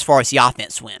as far as the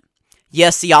offense went.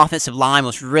 Yes, the offensive line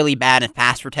was really bad in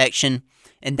pass protection,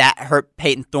 and that hurt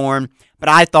Peyton Thorne, but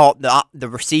I thought the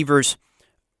receivers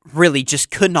really just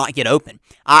could not get open.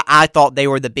 I thought they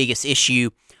were the biggest issue.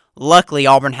 Luckily,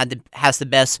 Auburn has the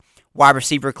best wide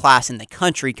receiver class in the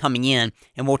country coming in,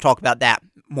 and we'll talk about that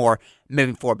more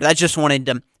moving forward. But I just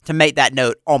wanted to make that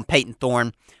note on Peyton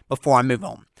Thorne before I move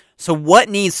on. So what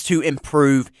needs to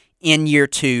improve in year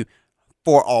two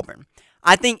for Auburn?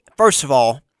 I think, first of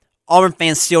all, Auburn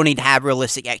fans still need to have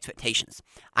realistic expectations.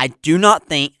 I do not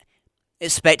think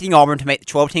expecting Auburn to make the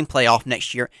 12-team playoff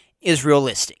next year is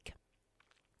realistic.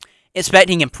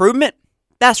 Expecting improvement,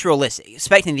 that's realistic.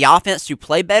 Expecting the offense to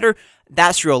play better,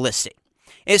 that's realistic.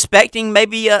 Expecting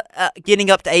maybe getting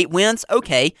up to 8 wins,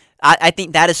 okay, I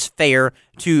think that is fair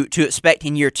to expect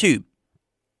in year two.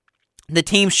 The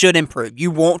team should improve.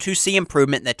 You want to see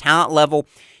improvement. The talent level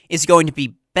is going to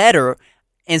be better.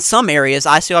 In some areas,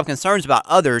 I still have concerns about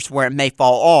others where it may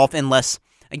fall off unless,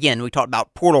 again, we talked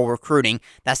about portal recruiting.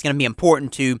 That's going to be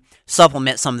important to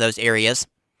supplement some of those areas.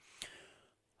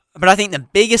 But I think the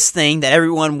biggest thing that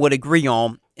everyone would agree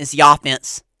on is the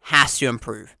offense has to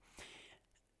improve.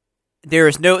 There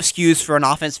is no excuse for an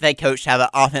offensive head coach to have an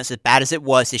offense as bad as it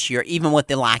was this year, even with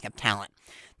the lack of talent.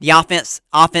 The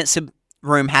offensive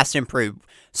room has to improve.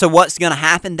 So what's going to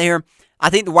happen there?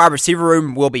 I think the wide receiver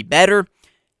room will be better.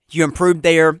 You improve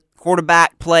their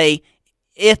quarterback play.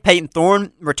 If Peyton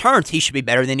Thorne returns, he should be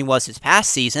better than he was his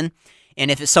past season. And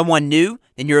if it's someone new,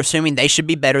 then you're assuming they should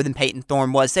be better than Peyton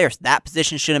Thorne was there. So that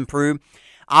position should improve.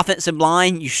 Offensive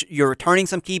line, you're returning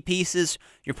some key pieces.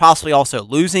 You're possibly also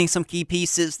losing some key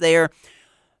pieces there.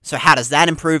 So how does that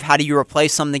improve? How do you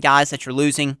replace some of the guys that you're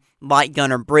losing, like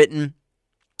Gunnar Britton,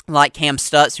 like Cam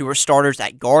Stutz, who are starters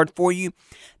at guard for you?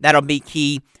 That'll be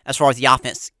key as far as the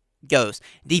offense goes.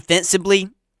 Defensively,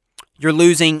 you're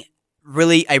losing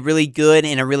a really good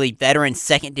and a really veteran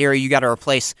secondary. You got to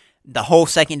replace the whole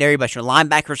secondary, but your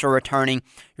linebackers are returning.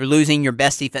 You're losing your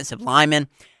best defensive lineman.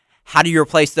 How do you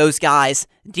replace those guys?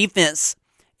 Defense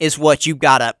is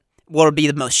what'll be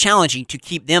the most challenging to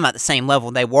keep them at the same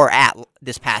level they were at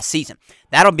this past season.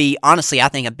 That'll be, honestly, I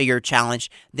think, a bigger challenge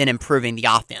than improving the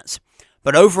offense.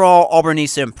 But overall, Auburn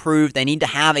needs to improve. They need to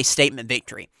have a statement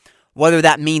victory. Whether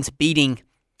that means beating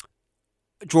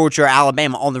Georgia or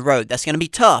Alabama on the road, that's going to be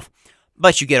tough.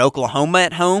 But you get Oklahoma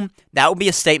at home, that will be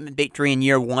a statement victory in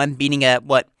year one, beating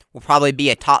what will probably be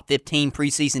a top 15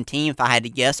 preseason team, if I had to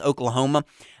guess, Oklahoma,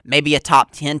 maybe a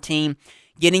top 10 team.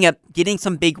 Getting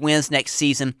some big wins next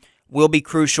season will be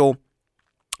crucial.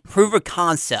 Proof of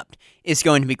concept is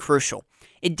going to be crucial.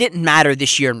 It didn't matter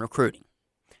this year in recruiting.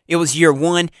 It was year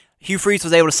one. Hugh Freeze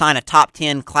was able to sign a top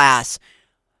 10 class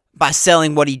by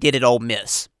selling what he did at Ole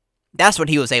Miss. That's what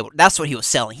he was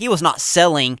selling. He was not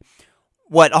selling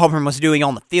what Auburn was doing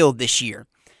on the field this year.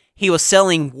 He was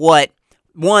selling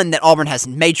that Auburn has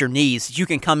major needs. You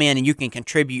can come in and you can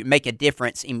contribute, make a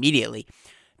difference immediately.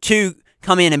 2,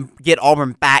 come in and get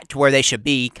Auburn back to where they should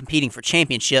be, competing for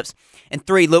championships. And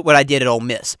 3, look what I did at Ole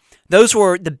Miss. Those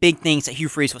were the big things that Hugh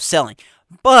Freeze was selling.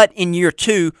 But in year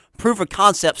 2, proof of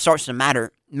concept starts to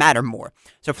matter more.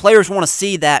 So players want to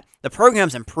see that the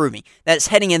program's improving, that it's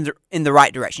heading in the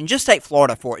right direction. Just take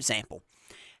Florida, for example.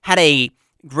 Had a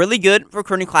really good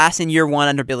recruiting class in year 1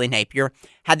 under Billy Napier,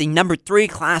 had the number 3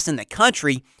 class in the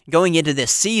country going into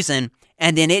this season,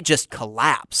 and then it just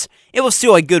collapsed. It was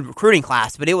still a good recruiting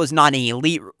class, but it was not an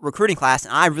elite recruiting class,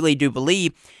 and I really do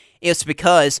believe it's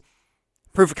because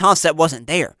proof of concept wasn't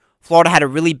there. Florida had a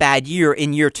really bad year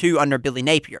in year 2 under Billy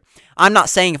Napier. I'm not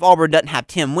saying if Auburn doesn't have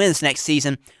 10 wins next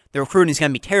season, the recruiting is going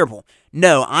to be terrible.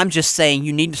 No, I'm just saying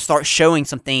you need to start showing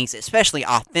some things, especially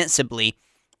offensively,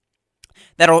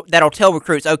 that'll tell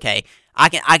recruits, okay, I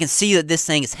can see that this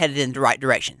thing is headed in the right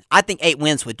direction. I think 8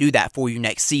 wins would do that for you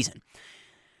next season.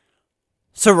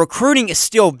 So recruiting is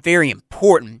still very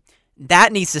important.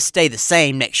 That needs to stay the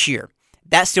same next year.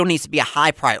 That still needs to be a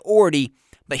high priority,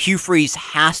 but Hugh Freeze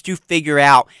has to figure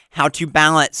out how to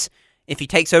balance, if he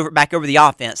takes back over the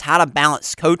offense, how to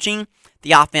balance coaching,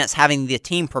 the offense, having the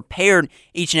team prepared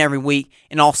each and every week,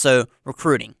 and also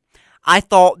recruiting. I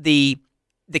thought the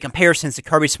comparisons to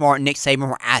Kirby Smart and Nick Saban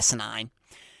were asinine.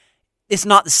 It's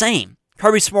not the same.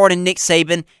 Kirby Smart and Nick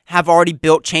Saban have already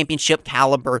built championship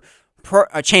programs.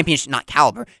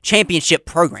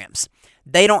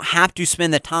 They don't have to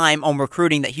spend the time on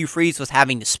recruiting that Hugh Freeze was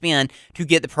having to spend to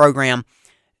get the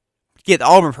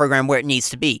Auburn program where it needs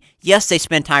to be. Yes, they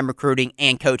spend time recruiting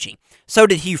and coaching. So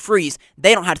did Hugh Freeze.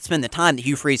 They don't have to spend the time that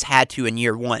Hugh Freeze had to in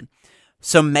year 1.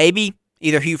 So maybe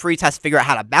either Hugh Freeze has to figure out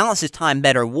how to balance his time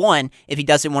better, one, if he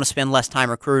doesn't want to spend less time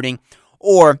recruiting,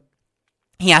 or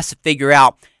he has to figure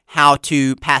out how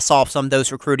to pass off some of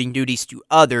those recruiting duties to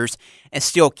others and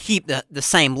still keep the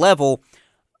same level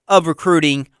of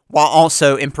recruiting while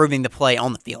also improving the play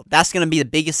on the field. That's going to be the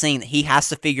biggest thing that he has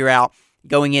to figure out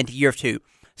going into year 2.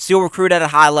 Still recruit at a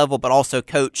high level, but also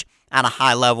coach at a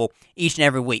high level each and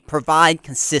every week. Provide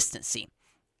consistency.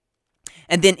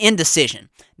 And then indecision.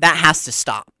 That has to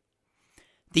stop.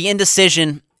 The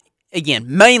indecision, again,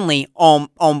 mainly on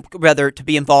whether to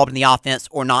be involved in the offense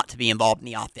or not to be involved in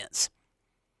the offense.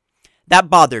 That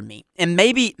bothered me. And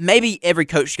maybe every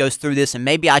coach goes through this, and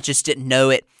maybe I just didn't know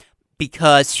it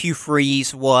because Hugh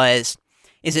Freeze is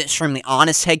an extremely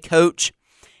honest head coach,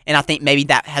 and I think maybe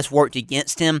that has worked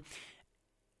against him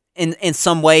in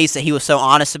some ways, that he was so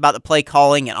honest about the play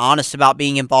calling and honest about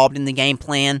being involved in the game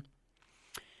plan.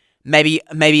 Maybe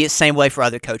it's the same way for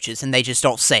other coaches, and they just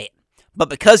don't say it. But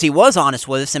because he was honest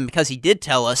with us, and because he did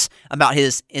tell us about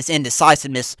his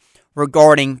indecisiveness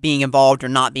regarding being involved or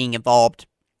not being involved,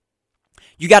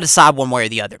 you got to decide one way or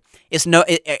the other.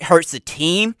 It hurts the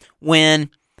team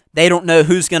when they don't know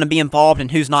who's going to be involved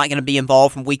and who's not going to be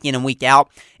involved from week in and week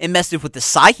out. It messes with the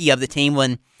psyche of the team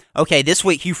when, okay, this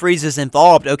week Hugh Freeze is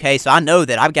involved. Okay, so I know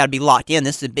that I've got to be locked in.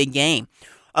 This is a big game.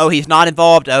 Oh, he's not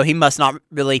involved. Oh, he must not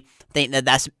really think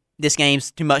that this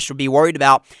game's too much to be worried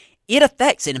about. It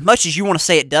affects it. As much as you want to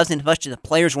say it doesn't, as much as the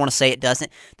players want to say it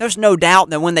doesn't, there's no doubt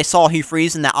that when they saw Hugh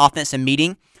Freeze in that offensive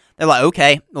meeting, they're like,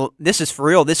 okay, well, this is for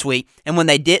real this week. And when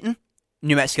they didn't,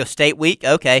 New Mexico State week,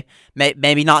 okay,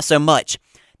 maybe not so much.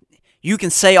 You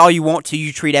can say all you want to,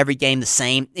 you treat every game the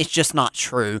same. It's just not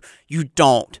true. You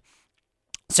don't.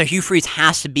 So Hugh Freeze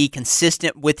has to be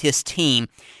consistent with his team,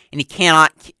 and he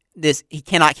cannot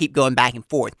keep going back and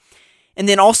forth. And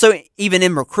then also, even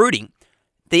in recruiting,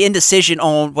 the indecision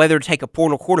on whether to take a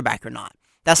portal quarterback or not.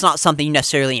 That's not something you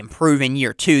necessarily improve in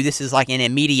year 2. This is like an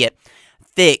immediate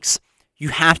fix. You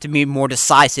have to be more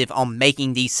decisive on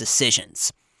making these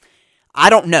decisions. I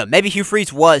don't know. Maybe Hugh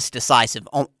Freeze was decisive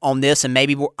on this, and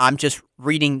maybe I'm just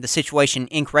reading the situation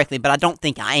incorrectly, but I don't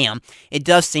think I am. It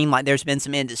does seem like there's been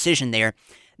some indecision there.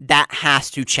 That has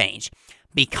to change.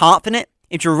 Be confident.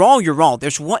 If you're wrong, you're wrong.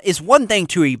 It's one thing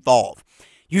to evolve.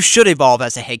 You should evolve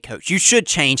as a head coach. You should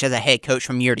change as a head coach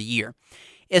from year to year.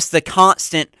 It's the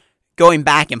constant going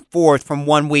back and forth from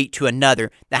one week to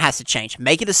another that has to change.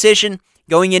 Make a decision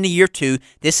going into year 2.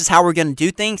 This is how we're going to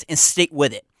do things, and stick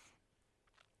with it.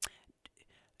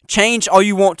 Change all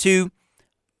you want to,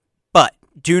 but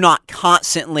do not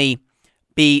constantly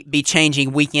be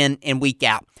changing week in and week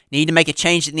out. Need to make a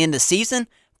change at the end of the season?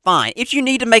 Fine. If you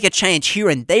need to make a change here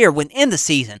and there within the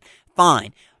season,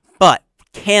 fine. But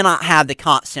cannot have the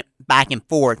constant back and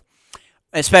forth,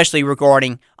 especially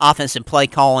regarding offensive play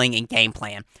calling and game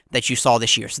plan that you saw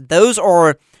this year. So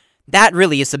that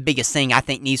really is the biggest thing I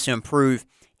think needs to improve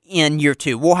in year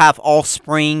 2. We'll have all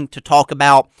spring to talk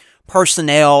about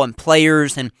personnel and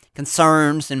players and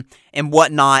concerns and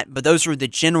whatnot, but those are the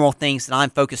general things that I'm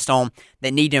focused on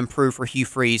that need to improve for Hugh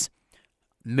Freeze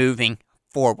moving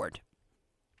forward.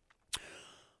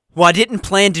 Well, I didn't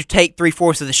plan to take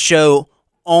 3/4 of the show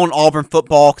on Auburn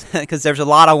football because there's a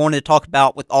lot I wanted to talk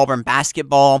about with Auburn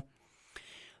basketball,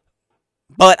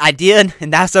 But I did,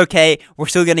 and that's okay. We're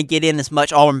still going to get in as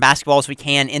much Auburn basketball as we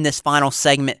can in this final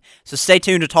segment. So stay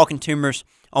tuned to Talkin' Tumors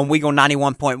on Weagle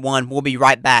 91.1. We'll be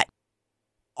right back.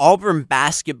 Auburn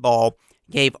basketball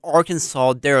gave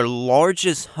Arkansas their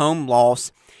largest home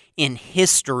loss in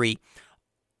history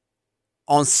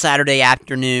on Saturday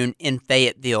afternoon in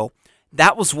Fayetteville.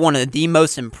 That was one of the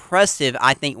most impressive,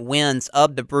 I think, wins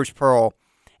of the Bruce Pearl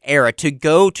era. To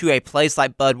go to a place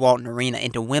like Bud Walton Arena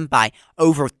and to win by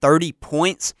over 30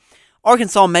 points.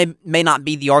 Arkansas may not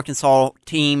be the Arkansas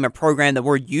team or program that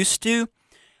we're used to,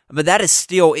 but that is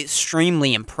still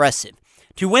extremely impressive.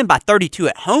 To win by 32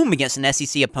 at home against an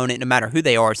SEC opponent, no matter who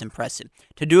they are, is impressive.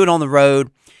 To do it on the road,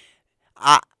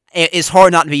 it's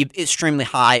hard not to be extremely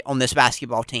high on this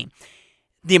basketball team.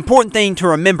 The important thing to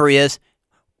remember is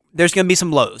there's going to be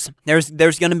some lows. There's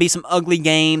going to be some ugly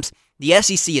games. The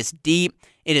SEC is deep.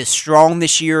 It is strong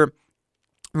this year.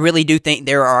 Really do think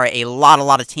there are a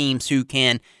lot of teams who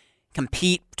can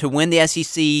compete to win the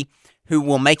SEC, who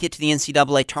will make it to the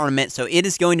NCAA tournament. So it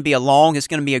is going to be it's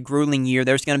going to be a grueling year.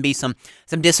 There's going to be some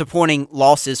disappointing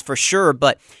losses for sure,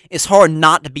 but it's hard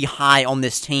not to be high on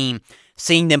this team,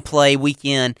 seeing them play week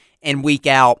in and week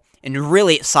out, and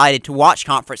really excited to watch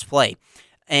conference play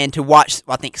and to watch,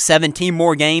 I think, 17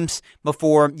 more games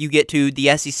before you get to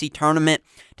the SEC tournament,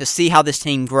 to see how this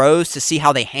team grows, to see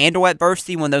how they handle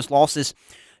adversity when those losses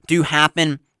do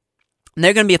happen. And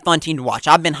they're going to be a fun team to watch.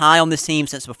 I've been high on this team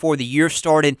since before the year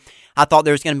started. I thought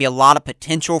there was going to be a lot of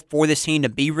potential for this team to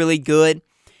be really good,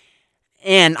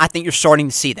 and I think you're starting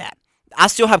to see that. I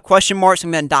still have question marks.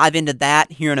 I'm going to dive into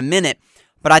that here in a minute,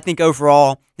 but I think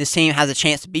overall this team has a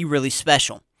chance to be really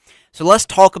special. So let's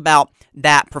talk about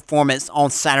that performance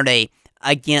on Saturday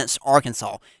against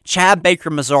Arkansas. Chad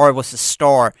Baker-Mazara was the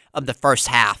star of the first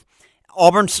half.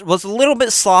 Auburn was a little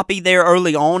bit sloppy there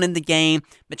early on in the game,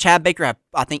 but Chad Baker had,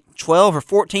 I think, 12 or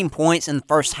 14 points in the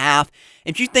first half.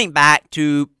 If you think back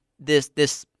to this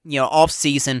off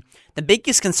season, the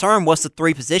biggest concern was the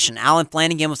three position. Alan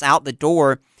Flanagan was out the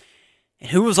door,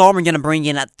 and who was Auburn going to bring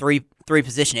in at three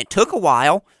position? It took a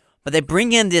while, but they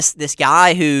bring in this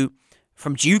guy who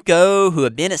from JUCO, who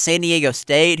had been at San Diego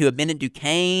State, who had been at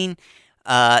Duquesne,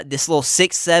 this little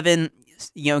 6'7",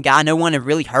 guy no one had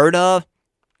really heard of.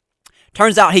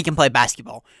 Turns out he can play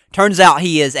basketball. Turns out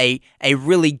he is a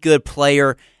really good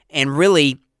player, and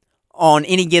really on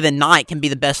any given night can be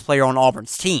the best player on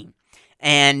Auburn's team.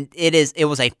 And it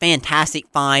was a fantastic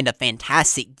find, a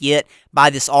fantastic get by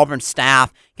this Auburn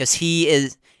staff,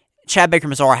 because Chad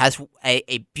Baker-Mazara has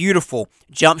a beautiful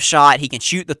jump shot. He can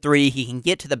shoot the three. He can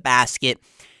get to the basket.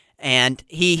 And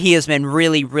he has been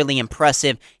really, really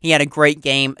impressive. He had a great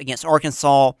game against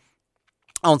Arkansas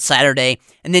on Saturday.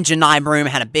 And then Janai Broome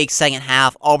had a big second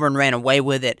half. Auburn ran away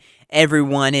with it.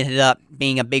 Everyone ended up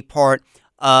being a big part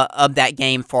of that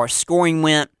game as far as scoring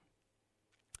went.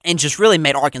 And just really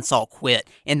made Arkansas quit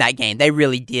in that game. They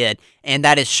really did. And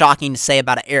that is shocking to say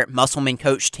about an Eric Musselman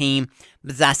coach team,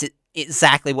 but that's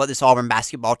exactly what this Auburn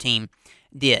basketball team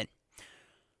did.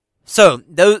 So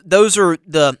those are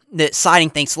the exciting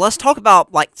things. So let's talk about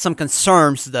some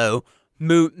concerns, though,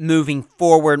 moving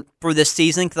forward for this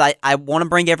season, because I want to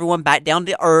bring everyone back down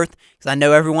to earth, because I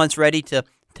know everyone's ready to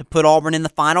put Auburn in the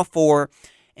Final Four,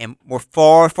 and we're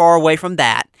far, far away from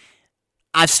that.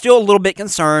 I'm still a little bit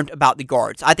concerned about the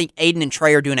guards. I think Aiden and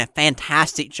Trey are doing a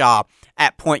fantastic job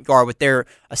at point guard with their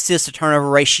assist-to-turnover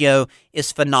ratio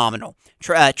is phenomenal.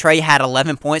 Trey had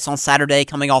 11 points on Saturday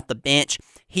coming off the bench.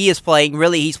 He's playing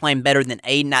better than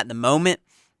Aiden at the moment,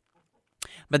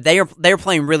 but they're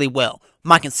playing really well.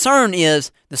 My concern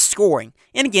is the scoring.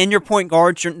 And again, your point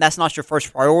guard, that's not your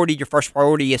first priority. Your first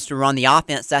priority is to run the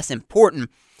offense. That's important.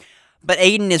 But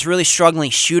Aiden is really struggling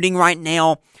shooting right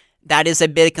now. That is a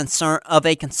bit of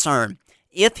a concern.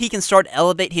 If he can start to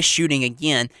elevate his shooting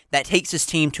again, that takes his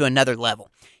team to another level.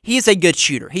 He is a good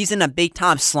shooter. He's in a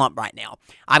big-time slump right now.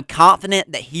 I'm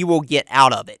confident that he will get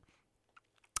out of it.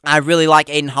 I really like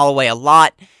Aiden Holloway a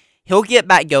lot. He'll get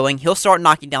back going. He'll start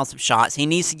knocking down some shots. He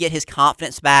needs to get his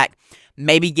confidence back.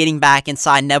 Maybe getting back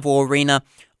inside Neville Arena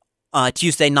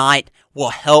Tuesday night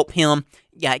will help him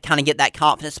kind of get that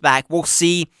confidence back. We'll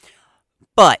see.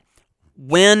 But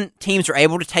when teams are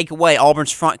able to take away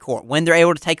Auburn's front court, when they're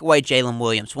able to take away Jalen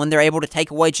Williams, when they're able to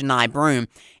take away Janai Broome,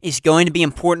 it's going to be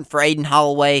important for Aiden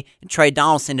Holloway and Trey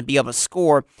Donaldson to be able to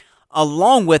score,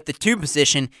 along with the two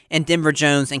position in Denver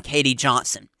Jones and KD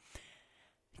Johnson.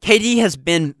 KD has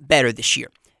been better this year.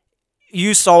 You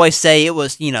used to always say it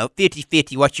was,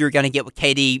 50-50 what you're going to get with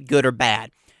KD, good or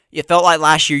bad. It felt like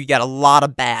last year you got a lot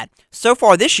of bad. So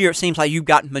far this year, it seems like you've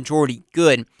gotten majority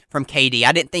good from KD.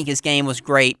 I didn't think his game was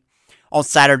great on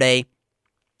Saturday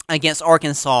against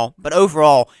Arkansas, but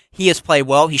overall, he has played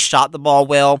well. He shot the ball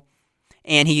well,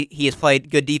 and he has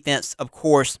played good defense, of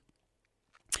course.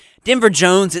 Denver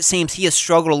Jones, it seems he has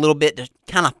struggled a little bit to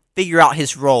kind of figure out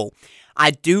his role.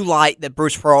 I do like that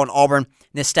Bruce Pearl and Auburn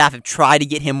and his staff have tried to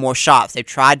get him more shots. They've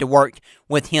tried to work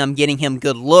with him, getting him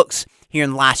good looks here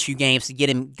in the last few games to get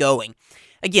him going.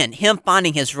 Again, him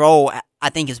finding his role, I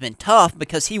think, has been tough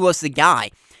because he was the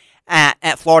guy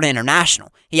at Florida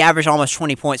International. He averaged almost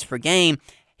 20 points per game.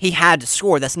 He had to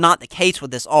score. That's not the case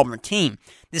with this Auburn team.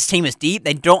 This team is deep.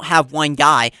 They don't have one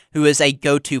guy who is a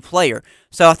go-to player.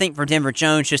 So I think for Denver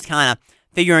Jones, just kind of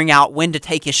figuring out when to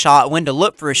take his shot, when to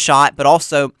look for his shot, but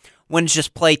also when to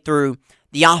just play through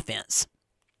the offense.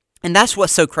 And that's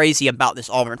what's so crazy about this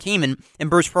Auburn team. And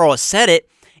Bruce Pearl has said it,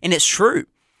 and it's true.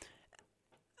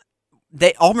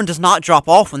 Auburn does not drop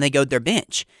off when they go to their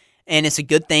bench. And it's a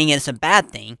good thing and it's a bad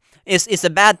thing. It's a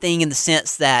bad thing in the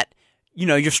sense that,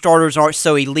 your starters aren't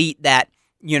so elite that,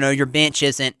 your bench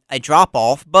isn't a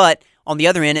drop-off. But on the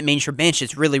other end, it means your bench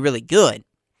is really, really good.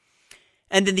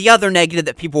 And then the other negative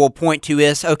that people will point to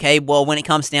is, okay, well, when it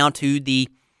comes down to the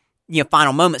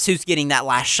final moments, who's getting that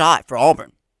last shot for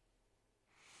Auburn?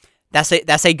 That's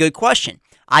a good question.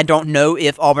 I don't know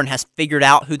if Auburn has figured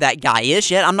out who that guy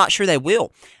is yet. I'm not sure they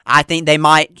will. I think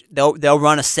they'll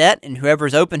run a set, and whoever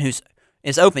is open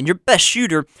is open. Your best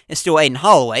shooter is still Aiden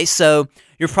Holloway, so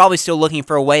you're probably still looking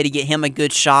for a way to get him a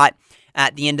good shot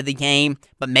at the end of the game.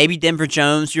 But maybe Denver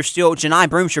Jones, Janai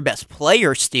Broom's your best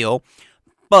player still,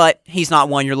 but he's not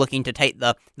one you're looking to take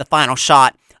the final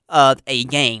shot of a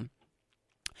game.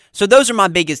 So those are my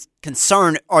biggest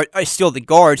concern, are still the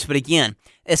guards, but again,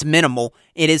 it's minimal.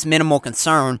 It is minimal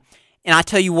concern. And I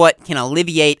tell you what can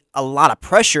alleviate a lot of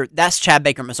pressure, that's Chad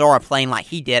Baker-Mazara playing like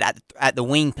he did at the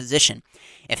wing position.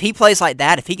 If he plays like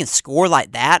that, if he can score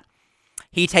like that,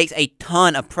 he takes a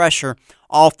ton of pressure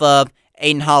off of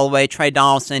Aiden Holloway, Trey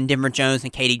Donaldson, Denver Jones,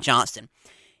 and Katie Johnston.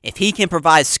 If he can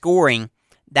provide scoring,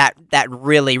 that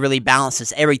really, really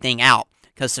balances everything out.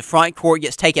 Because the front court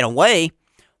gets taken away,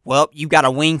 well, you've got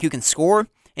a wing who can score,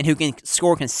 and who can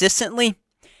score consistently.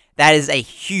 That is a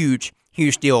huge,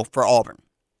 huge deal for Auburn.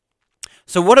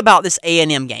 So what about this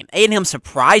A&M game? A&M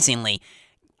surprisingly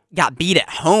got beat at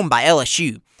home by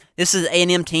LSU. This is an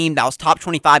A&M team that was top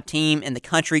 25 team in the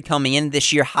country coming in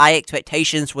this year. High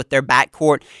expectations with their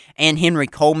backcourt and Henry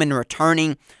Coleman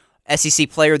returning SEC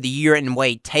Player of the Year and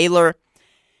Wade Taylor.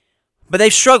 But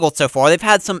they've struggled so far. They've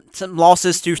had some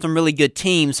losses to some really good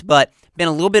teams, but been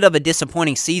a little bit of a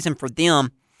disappointing season for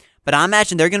them. But I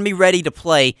imagine they're going to be ready to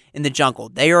play in the jungle.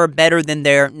 They are better than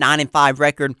their 9-5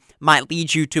 record might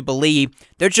lead you to believe.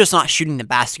 They're just not shooting the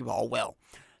basketball well.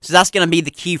 So that's going to be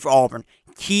the key for Auburn.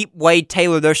 Keep Wade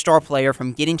Taylor, their star player,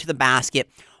 from getting to the basket.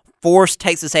 Force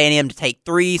Texas A&M to take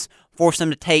threes. Force them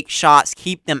to take shots.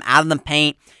 Keep them out of the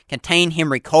paint. Contain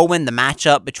Henry Coleman. The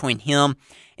matchup between him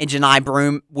and Janai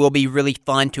Broom will be really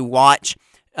fun to watch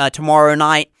tomorrow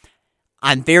night.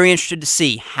 I'm very interested to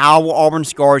see how will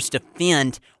Auburn's guards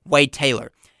defend Wade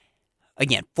Taylor.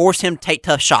 Again, force him to take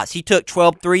tough shots. He took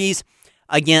 12 threes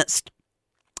against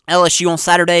LSU on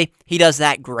Saturday. He does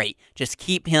that great. Just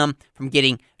keep him from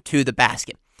getting to the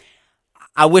basket.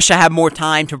 I wish I had more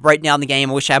time to break down the game.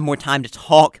 I wish I had more time to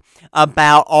talk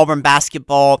about Auburn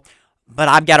basketball, but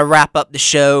I've got to wrap up the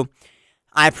show.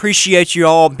 I appreciate you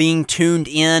all being tuned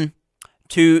in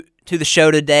to the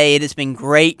show today. It has been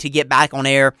great to get back on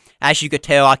air. As you could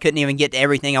tell, I couldn't even get to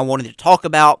everything I wanted to talk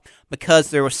about because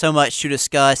there was so much to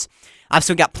discuss. I've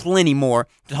still got plenty more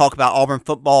to talk about Auburn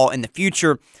football in the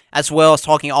future, as well as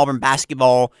talking Auburn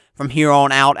basketball from here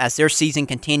on out as their season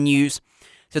continues.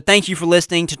 So thank you for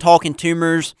listening to Talkin'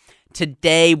 Tumors.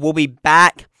 Today, we'll be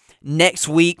back next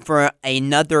week for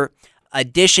another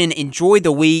edition. Enjoy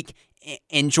the week.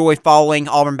 Enjoy following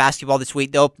Auburn basketball this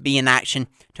week. They'll be in action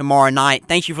tomorrow night.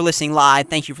 Thank you for listening live.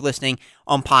 Thank you for listening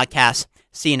on podcast.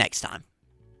 See you next time.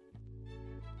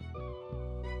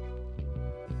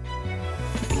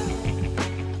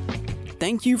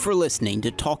 Thank you for listening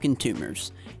to Talkin'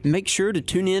 Tumors. Make sure to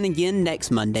tune in again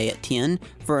next Monday at 10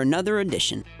 for another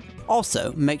edition.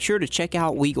 Also, make sure to check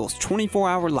out Weagle's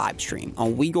 24-hour live stream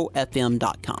on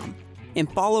WeagleFM.com.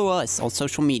 And follow us on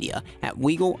social media at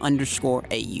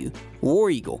Weagle_AU. War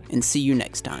Eagle, and see you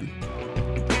next time.